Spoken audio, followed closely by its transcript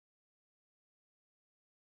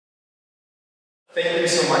Thank you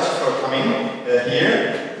so much for coming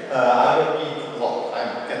here. I will be, well,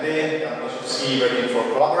 I'm Kende, I'm Holesovsky working for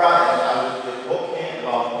Collabora, and I will be talking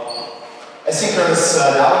about asynchronous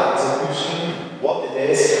dialog execution, what it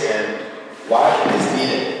is, and why it is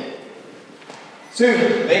needed. So,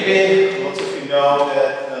 maybe lots of you know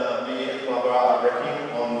that we at Collabora are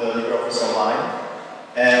working on the LibreOffice Online,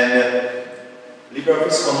 and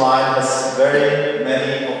LibreOffice Online has very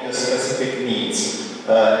many of the specific needs,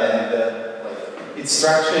 its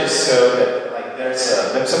structure is so that there's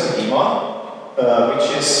a WebSocket daemon,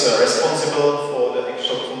 which is responsible for the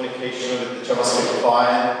actual communication with the JavaScript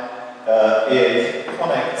client. It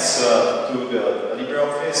connects to the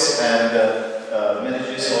LibreOffice and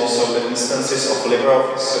manages also the instances of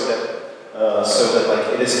LibreOffice so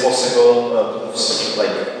that it is possible to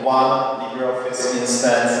have one LibreOffice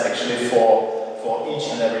instance actually for each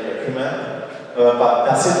and every document, but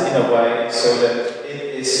does it in a way so that it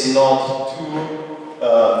is not too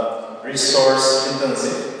resource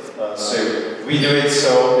intensive. So we do it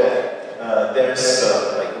so that there's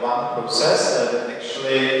one process that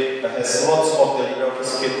actually has lots of the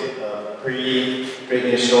LibreOffice kit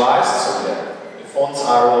pre-initialized, so that the fonts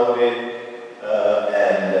are loaded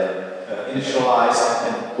and initialized,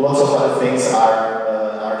 and lots of other things are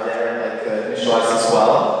there, initialized as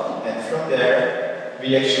well. And from there,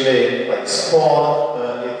 we actually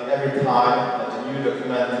spawn it every time a new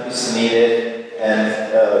document is needed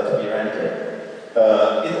and to be rendered.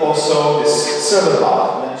 It also, this server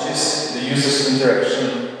part manages the user's interaction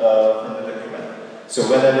in the document. So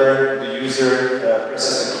whenever the user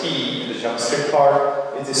presses a key in the JavaScript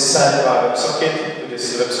part, it is sent by WebSocket to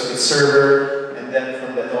this WebSocket server, and then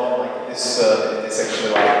from that on, it is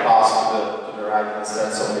actually passed to the right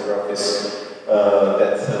instance of LibreOffice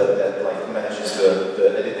that manages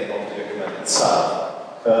the editing of the document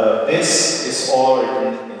itself. This is all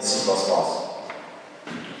written in C++.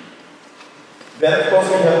 Then, of course,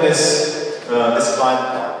 we have this client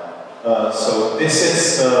part. So this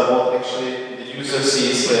is what actually the user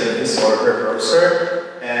sees in his or her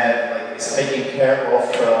browser, and is taking care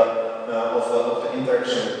of the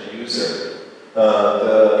interaction with the user.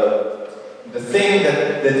 The thing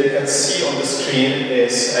that you can see on the screen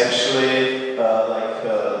is actually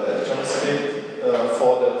the JavaScript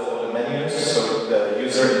for the menus. So the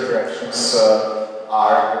user interactions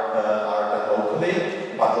are done locally.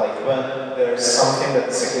 But when there's something that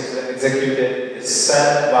is executed, it's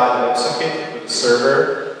sent by the WebSocket to the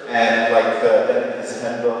server, and then it is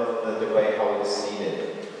handled the way how it is needed.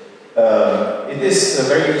 It is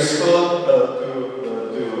very useful to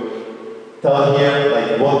tell here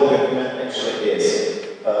what the document actually is.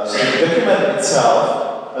 So the document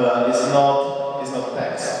itself is not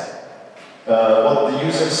text. What the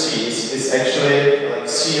user sees is actually a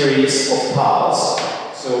series of tiles.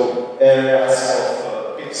 So areas of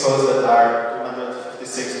pixels that are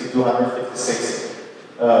 256 to 256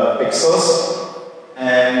 pixels,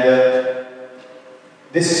 and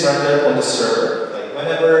this is rendered on the server.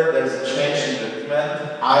 Whenever there's a change in the document,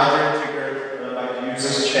 either triggered by the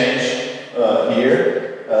user's change here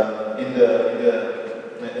in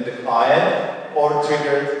the client, or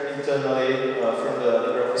triggered internally from the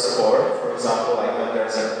LibreOffice core. For example, when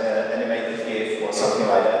there's an animated GIF or something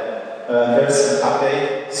like that. There's an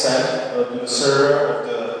update sent to the server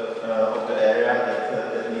of the area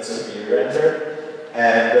that needs to be rendered,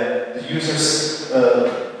 and the users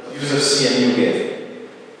see a new GIF.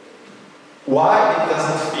 Why it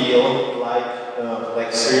doesn't feel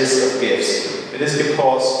like series of GIFs? It is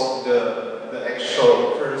because the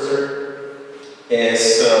actual cursor is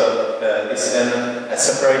in a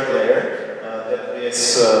separate layer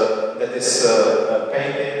that is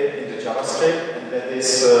painted in the JavaScript,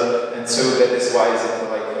 and so that is why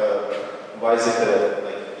is it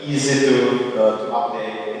easy to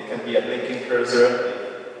update. It can be a blinking cursor,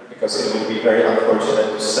 because it would be very unfortunate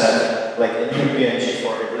to send a new PNG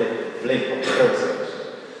for every blink of the cursor.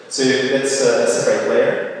 So that's a separate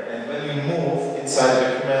layer, and when you move inside the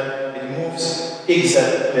document, it moves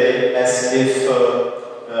exactly as if the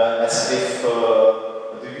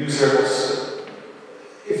user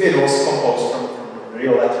if it was composed from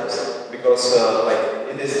real letters, because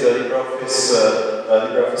it is the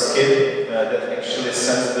LibreOffice kit that actually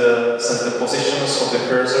sends the positions of the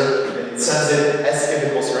cursor, and it sends it as if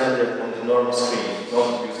it was rendered on the normal screen,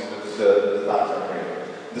 not using the data frame.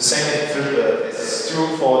 The same is true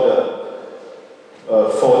for the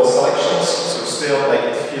selections. So still,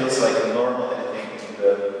 it feels like a normal editing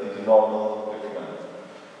in the normal document.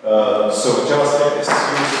 So JavaScript is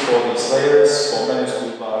used for these layers, for menus,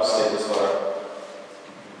 toolbars, status bar.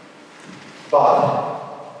 But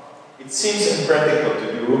it seems impractical to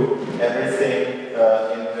do everything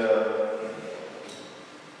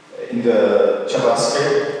in the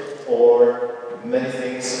JavaScript, or many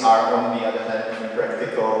things are on the other hand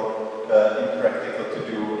impractical to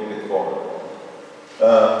do in the core.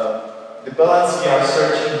 The balance we are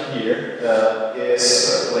searching here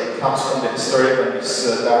comes from the history when we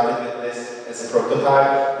started with this as a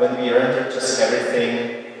prototype, when we rendered just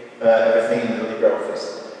everything in the LibreOffice,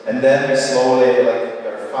 and then we slowly we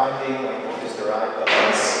are finding what is the right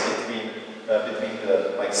balance between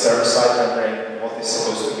the server-side rendering and what is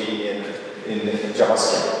supposed to be in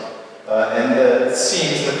JavaScript. And it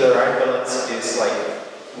seems that the right balance is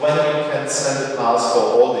when we can send a task for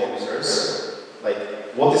all the users,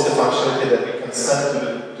 what is the functionality that we can send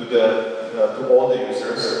to all the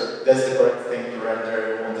users, that's the correct thing to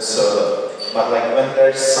render on the server. But when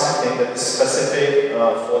there's something that is specific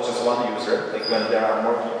for just one user, when there are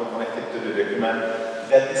more people connected to the document,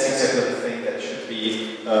 that is exactly the thing that should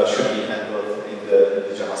be handled in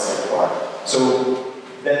the JavaScript part. So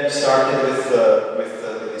then we started with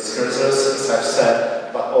these cursors, as I've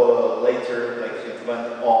said, but later it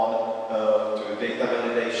went on to data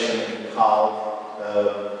validation and how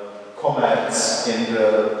comments in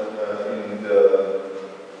the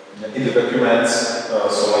documents,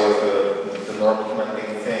 the normal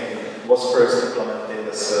commenting thing, was first implemented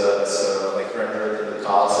as rendered in the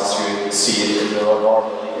task as you see it in the normal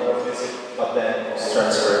LibreOffice, but then it was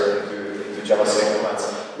transferred into JavaScript comments,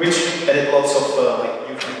 which added lots of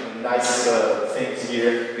nice things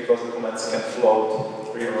here, because the comments can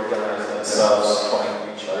float, reorganize themselves, connect to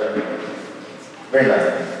each other. Very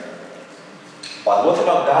nice. But what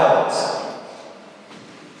about dialogs?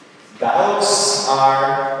 Dialogs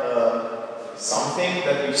are something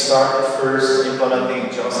that we started first implementing in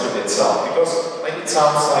JavaScript itself, because it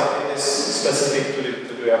sounds like it is specific to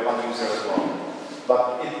the Japan user as well. But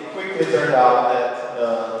it quickly turned out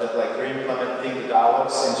that re-implementing the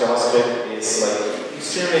dialogs in JavaScript is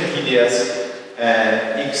extremely tedious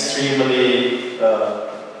and extremely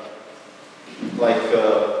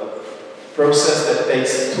process that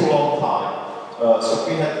takes too long time. So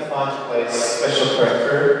we had to find a place, special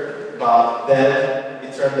character, but then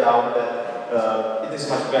it turned out that it is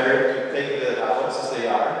much better to take the dialogs as they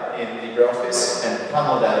are in LibreOffice and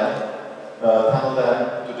tunnel them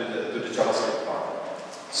to the JavaScript part.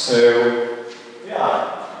 So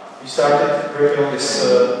yeah, we started working on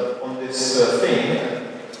this thing, and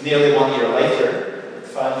nearly 1 year later, it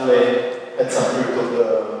finally had some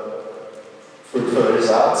fruitful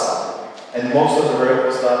results. And most of the work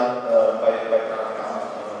was done by Tirana,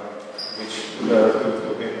 which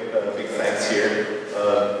big thanks here.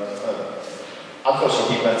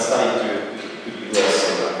 Unfortunately, he went study to the US,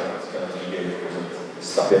 so I cannot be here because of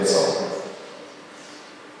stuff himself.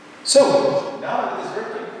 So now it is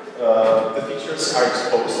working. The features are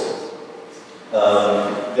exposed.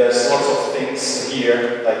 There's lots of things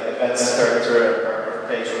here, like advanced character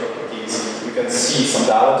page properties. We can see some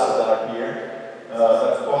dialogs that are here.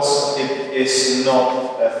 But of course, it is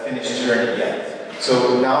not a finished journey yet.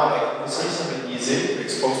 So now it's reasonably easy to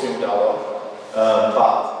expose new dialog,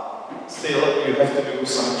 but still you have to do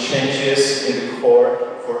some changes in the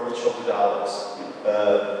core for each of the dialogs.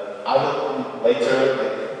 I will come later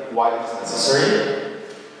why it's necessary,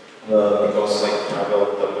 because I will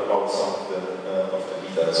talk about some of the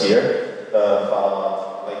details here.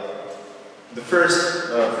 But the first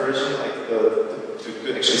version,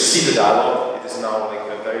 to actually see the dialog, it is now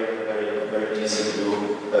very easy to do,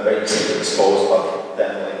 very easy to expose, but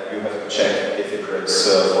then you have to check if it works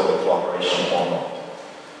for the collaboration or not.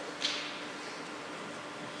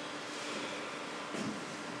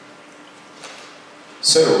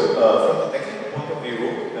 So from the technical point of view,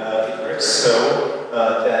 it works so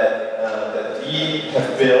that we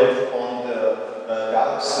have built on the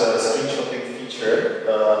dialog screenshotting feature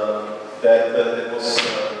that was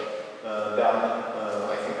done,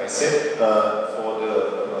 I think I said, for the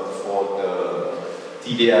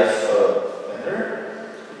TDF vendor,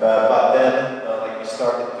 but then we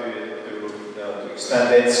started to extend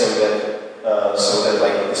it so that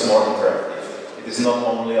it is more interactive. It is not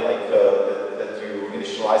only that you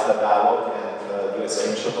initialize the dialog and do a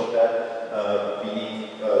screenshot of that. We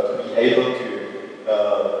need to be able to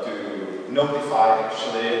notify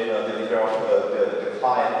actually the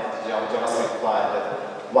client, the JavaScript client, that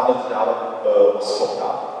one of the dialog was fucked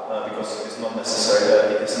up, because it is not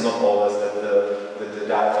necessary. It is not always that the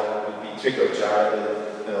dialog will be triggered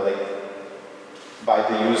by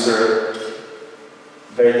the user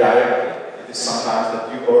very directly. It is sometimes that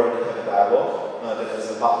you already have a dialog that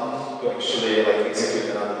has a button to actually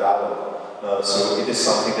execute another dialog. So it is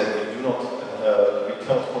something that we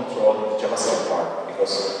cannot control in the JavaScript part,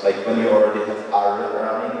 because when you already are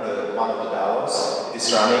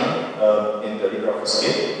is running in the LibreOffice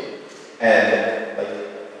kit, and like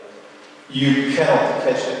you cannot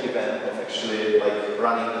catch the event of actually like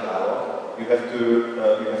running the dialog. You have to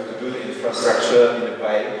do the infrastructure in a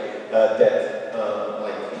way that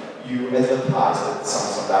like you advertise that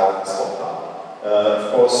some dialog is popped up.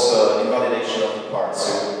 Of course, invalidation of the parts.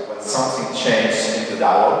 So when something changes in the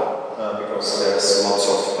dialog, because there's lots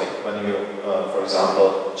of like when you, for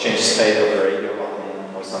example, change state of the radio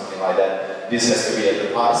button or something like that, this has to be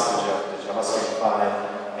advertised to the JavaScript file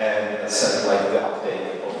and send like the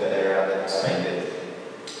update of the area that was painted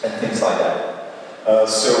and things like that.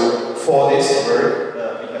 So for this work, we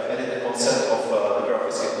have added the concept of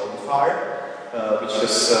LibreOffice notifier, which is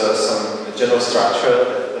some general structure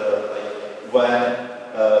that like when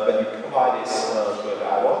you provide this to a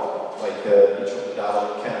dialog, like each of the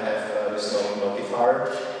dialog can have this notifier.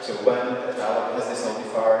 So when the dialog has this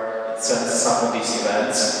notifier, it sends some of these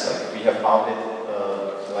events. Like we have bound it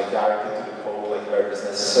like directly to the code, like where it is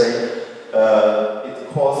necessary. It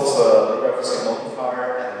calls LibreOffice notifier,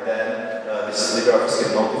 and then this LibreOffice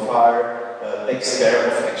notifier takes care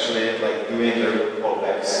of actually like doing the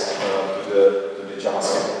callbacks to the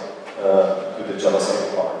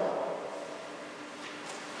JavaScript part.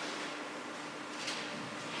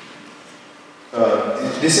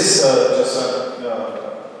 This is just a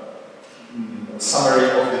summary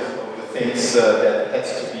of the things that had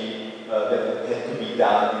to be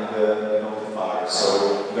done in the notifier. So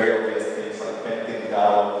very obvious things like painting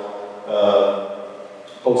dialog,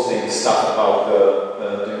 posting stuff about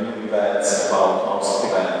the new events, about most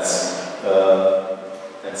events,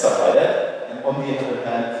 and stuff like that. And on the other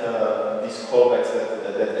hand, these callbacks that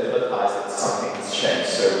advertise that something has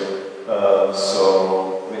changed. So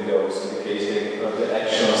Windows indicating the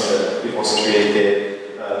actions that it was created,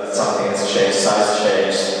 that something has changed, size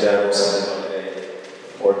changed, there was an holiday,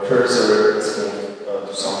 or cursor is moved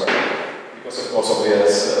to somewhere. Because of course,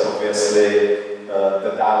 obviously,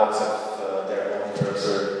 the dialogs have their own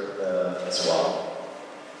cursor as well.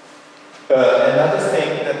 Another thing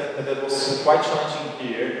that was quite challenging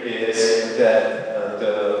here is that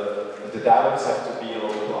the dialogs have to be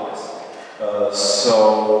localized. So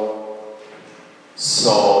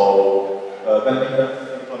when we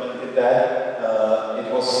implemented that, it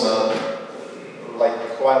was like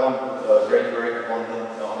quite a great work on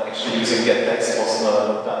actually using getText was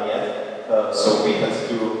not done yet. So we had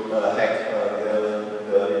to hack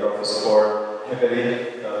the LibreOffice core heavily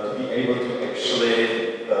to be able to actually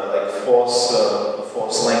like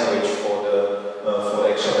force language for the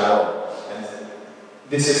actual dialog. And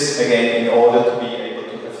this is again in order to be able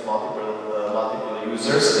to have multiple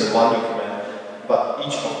users in one document. But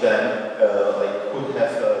each of them like could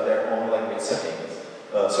have their own language settings.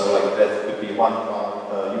 So like that could be one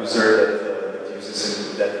user that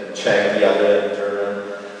uses that in Czech, the other in German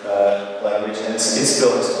language, and it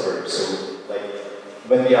still has to work. So like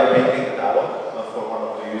when we are painting the dialog for one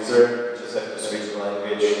of the users, we just have to switch the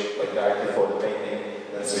language like directly for the painting,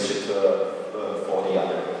 and switch it for the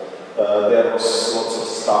other. There was lots of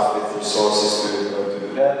stuff with resources to do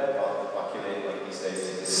that. But luckily, like these days,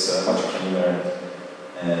 it is much cleaner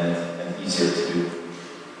and easier to do.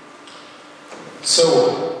 So,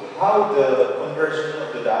 how the conversion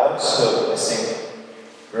of the dialogs to Async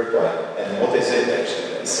work like, and what is it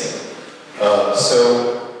actually Async? I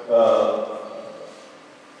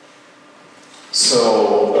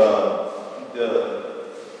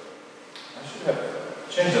should have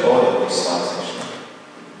changed the order of these slides actually.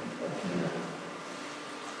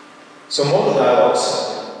 So, modal dialogs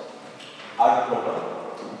are the program.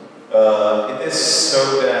 It is so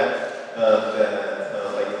that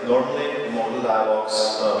like normally modal dialogs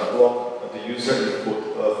block the user input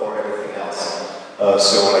for everything else.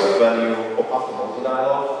 So like when you pop up the modal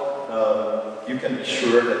dialog, you can be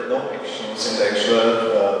sure that no actions in the actual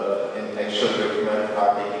document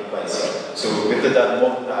are taking place. So with the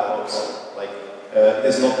modal dialogs, like it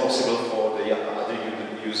is not possible for the other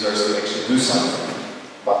users to actually do something.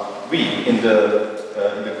 But we in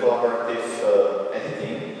the collaborative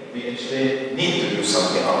editing, we actually need to do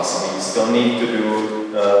something else. We still need to do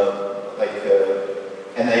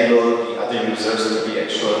enable the other users to be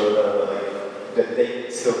actual that they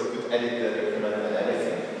still could edit the document and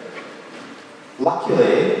everything.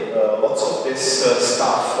 Luckily, lots of this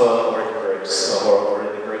stuff already works or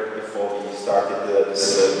already worked before we started this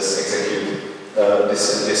execute this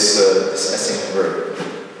async work.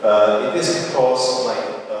 It is because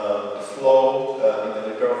like the flow in the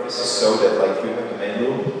LibreOffice is so that like you have the main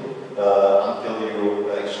loop until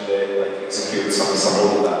you actually like execute some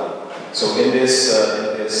modal dialog. So in this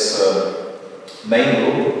main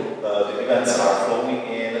loop, the events are flowing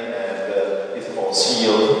in, and it calls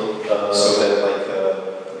sealed, so that like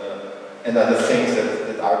and other things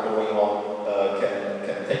that are going on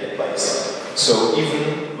can take place. So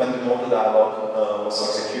even when the model dialog was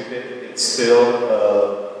executed, it still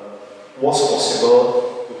was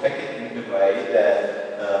possible to hack it in the way that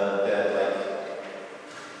like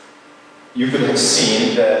you could have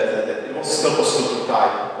seen that it was still possible to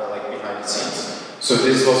type like behind the scenes. So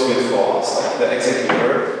this was good for us. Like the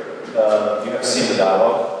executor, you have seen the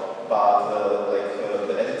dialog, but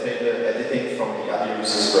the editing from the other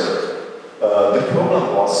users worked. The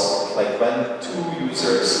problem was like when two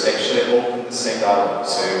users actually open the same dialog.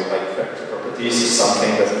 So like factory properties is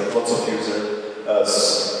something that lots of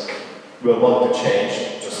users will want to change,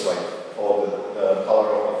 just like all the color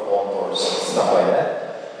of the font or stuff like that.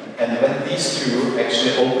 And when these two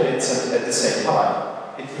actually open it at the same time,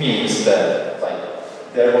 it means that like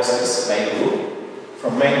there was this main loop.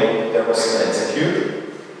 From main loop there was an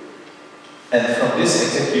execute, and from this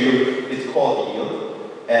execute it called yield,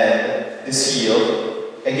 and this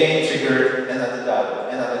yield again triggered another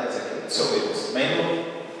dialog, another execute. So it was main loop,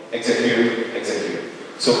 execute, execute.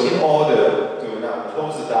 So in order to now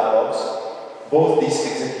close the dialogues, both these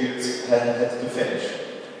executes had to finish.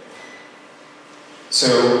 So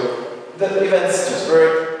the events just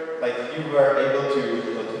worked, like you were able to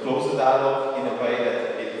close the dialog in a way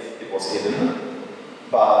that it was hidden.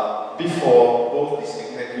 But before both these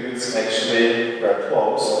executes actually were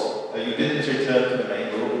closed, you didn't return to the main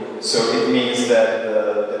loop. So it means that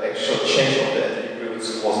the actual change of the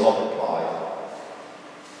attributes was not applied,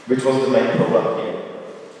 which was the main problem here.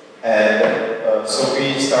 And so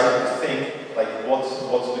we started to think like what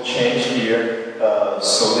to change here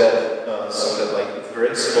so that like it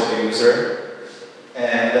works for the user.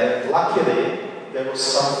 And luckily there was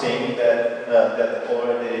something that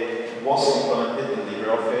already was implemented in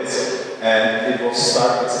LibreOffice, and it was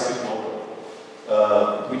start execute model,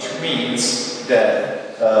 which means that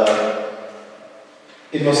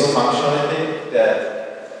it was a functionality that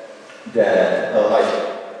like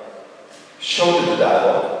showed the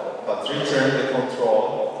dialog, but returned the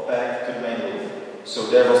control back to the main loop. So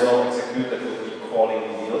there was no execute that would be calling the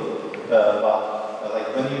yield, but like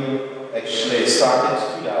when you actually started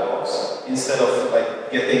two dialogs, instead of like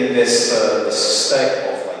getting this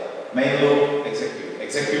stack of like main loop,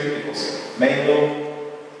 execute, it was main loop,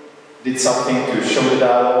 did something to show the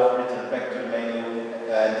dialog, return back to the main loop,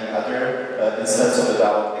 and the other instance of the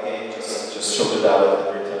dialog again just show the dialog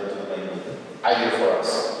and return to the main loop. Ideal for us.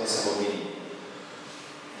 This is what we need.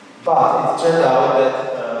 But it turned out that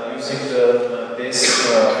using this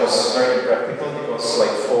was very impractical, because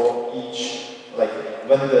like for each, like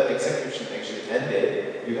when the execution actually ended,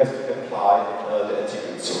 you have to apply the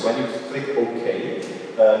attribute. So when you click OK,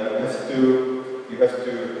 you have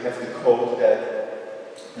to have the code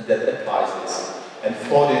that applies this. And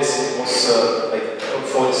for this, it was like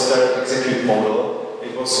for the start execute model,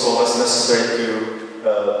 it was always necessary to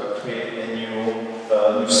create a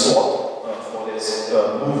new slot for this.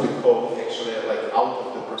 Move the code actually like out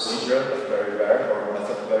of the procedure, like very rare, or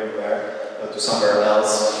method very rare, to somewhere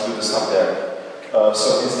else, do the stuff there.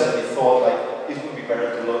 So instead we thought like it would be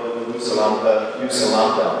better to use a lambda.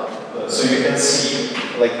 So you can see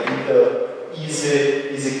like in the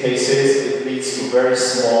easy cases it leads to very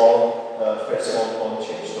small code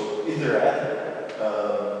change. So in the red,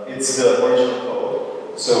 it's the original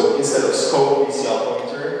code. So instead of scope VCL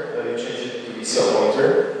pointer, you change it to VCL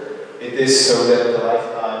pointer. It is so that the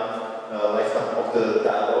lifetime of the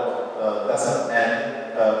dialog doesn't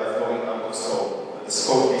end with going out of scope. The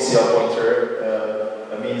scope VCL pointer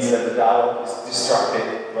means that the dialog is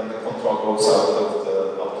distracted when the control goes out of the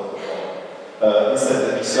code. Instead,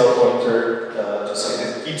 the VCL pointer just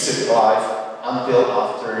keeps it alive until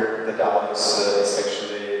after the dialog is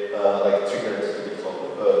actually like triggered to be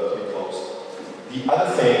closed. The other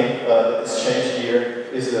thing that is changed here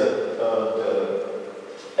is the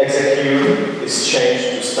execute is changed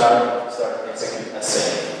to start execute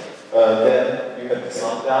async. Then you have this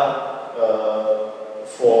lambda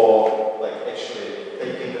for like actually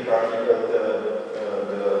taking the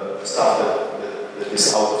stuff that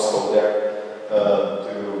is out of scope there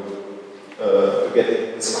to get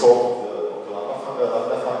the scope of the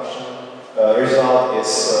lambda function. Result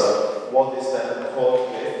is what is then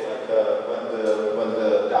called with when the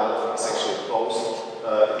dialog is actually closed.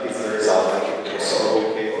 It gives the result like it was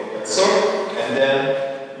OK or cancel, and then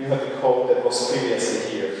you have the code that was previously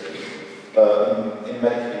here in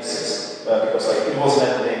many cases, because like it was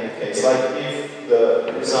handling the case. Like if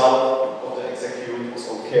the result of the execute was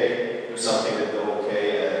OK, do something with the OK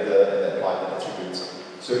and apply the attributes.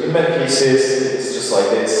 So in many cases it's just like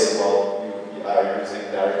this. Well, you are using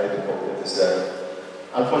directly the code that is there.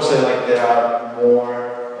 Unfortunately, like there are more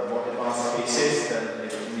advanced cases, and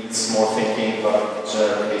it needs more thinking. But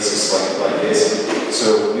general cases like this,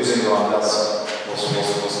 so using lambdas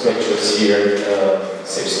was great choice here.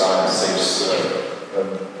 Saves time, saves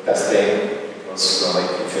testing. Because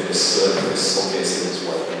like if it is obvious it is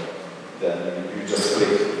working, then you just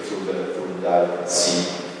click through the dialog and see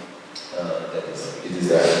that it is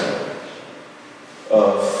there.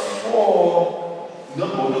 For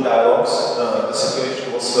non-modal dialogs, the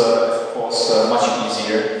situation was of course much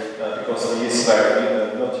easier because these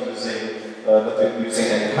were not using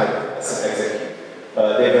any type of execute.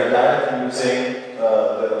 They were directly using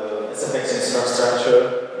the SFX infrastructure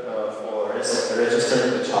for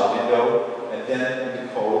registering the child window. And then in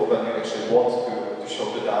the code, when you actually want to show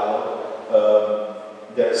the dialog,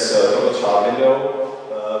 there's a double child window,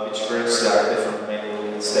 which works. There are different main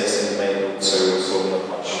rules, it stays in the main rule, so not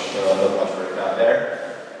much work down there.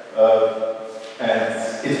 And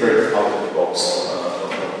it worked out of the box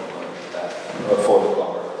for the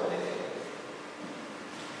cover.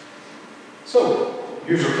 So,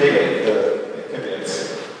 usual caveats.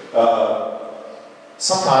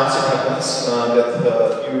 Sometimes it happens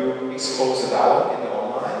that you expose a dialog in the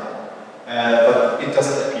online, but it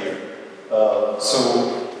doesn't appear. So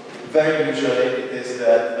very usually it is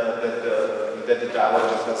that the dialog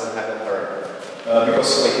just doesn't have a term, because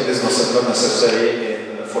like it is not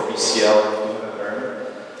necessary for BCL to have a term,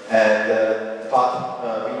 and but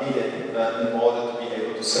we need it in order to be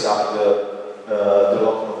able to set up the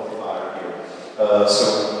local notifier here. So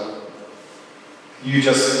you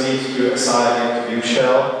just need to assign it to view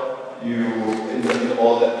shell. In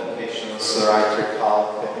all the applications, writer,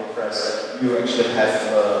 calc, impress, you actually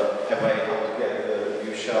have a way how to get the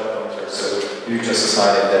view shell pointer. So you just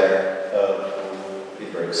assign it there.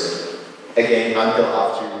 It works. Again, until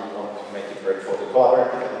after you want to make it work for the coder,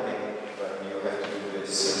 depending when you have to do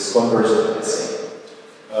this conversion.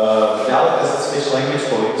 Dialog is a speech language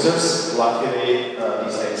for users. Luckily,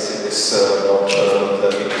 these days it is not a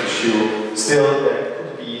big issue. Still, there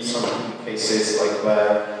could be some cases like where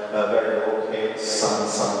you locate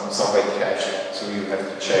some weight cache, so you have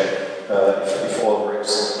to check if all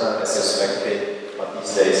works as expected. But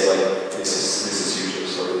these days, like this is usually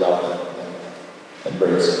sorted out and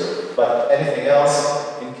breaks. But anything else,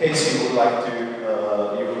 in case you would like to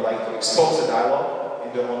expose a dialog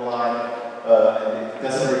in the online and it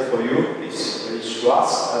doesn't work for you, please reach to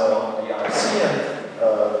us on the IRC and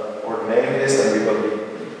or the mailing list, and we will be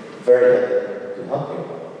very happy to help you.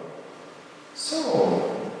 So,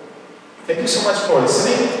 thank you so much for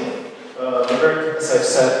listening. The work, as I've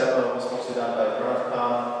said, was mostly done by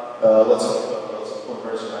Bernard. Lots of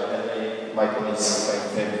conversion identity. Michael needs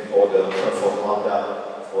something for the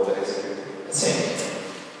lambda, for the execute. Async.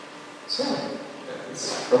 So,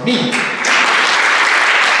 that's from me.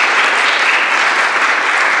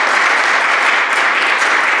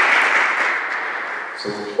 So,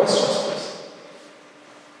 questions, please.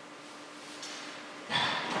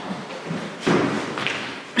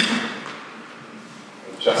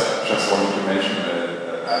 Just wanted to mention,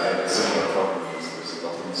 I had a similar problem with the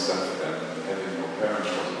document stuff and having no parent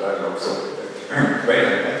for the dialog. So, wait a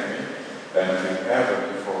minute, and we have a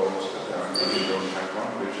default if you don't have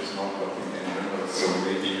one, which is not blocking any windows. So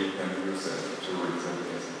maybe you can use that to reset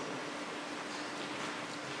it.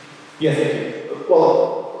 Yeah, thank you. Well,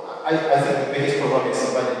 I think the biggest problem is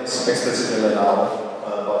when it's explicitly laid out,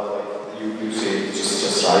 but like you see it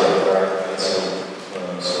just right over, right? So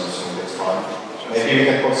that's fine. Maybe you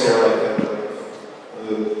can consider like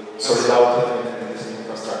sort it out in this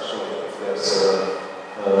infrastructure if there's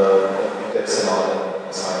another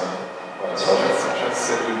assignment. Right, so just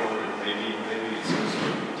said maybe it's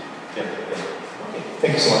useful. Yeah. Okay.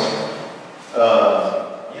 Thank you so much.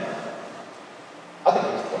 Yeah. Other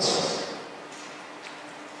questions?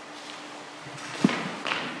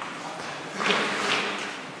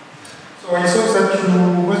 So I saw that you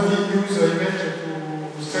mostly use image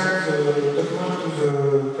to send the document to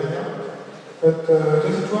the client, but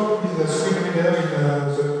does it work with the screen reader in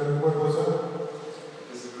the web browser?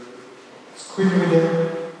 Screen reader,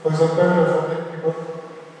 for example, for many people?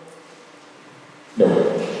 No.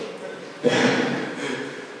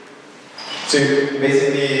 So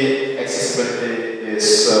basically, accessibility is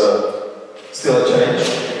still a challenge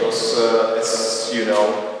because, as you know,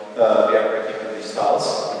 we are working with these styles.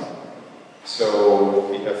 So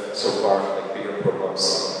we have so far like bigger programs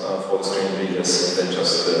for the screen readers than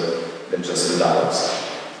just the dialogs.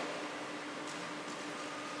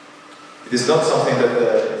 It is not something that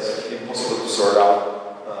is impossible to sort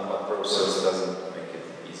out, but process doesn't make it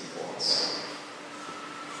easy for us.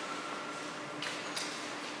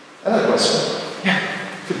 Another question? Yeah.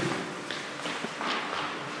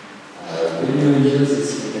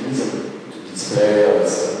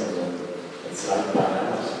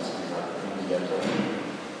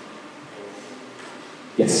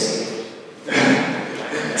 Yes.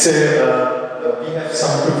 So we have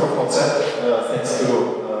some proof of concept thanks to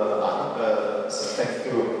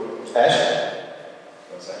Ash.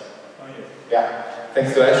 Yeah.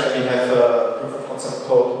 Thanks to Ash, we have proof of concept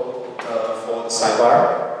code for the sidebar,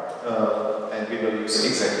 and we will use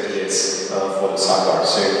exactly this for the sidebar.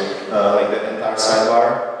 So, like the entire sidebar,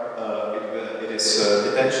 it is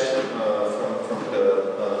detached from the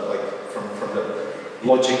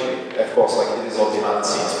logically. Of course, like it is all behind the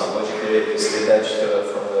scenes, but logically it is detached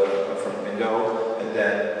from the window, and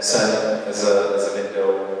then sent as a window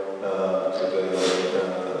to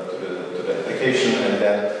the application, and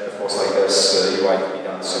then of course like there's UI to be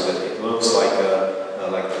done so that it looks like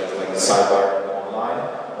the sidebar online,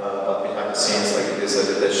 but behind the scenes like it is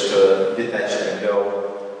a detached window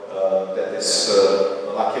that is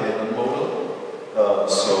luckily non-modal,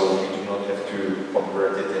 so we do not have to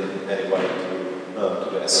convert it in any way to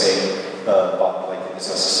the Async, but like it is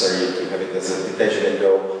necessary to have it as a detached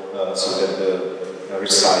window so that the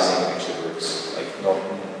resizing actually works. Like not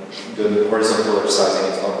the horizontal resizing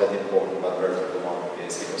is not that important, but vertical one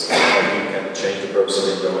is, because like, you can change the browser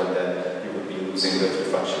window and then you would be losing the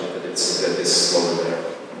function that is lower there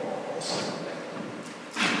or something like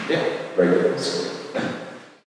that. Yeah, very good.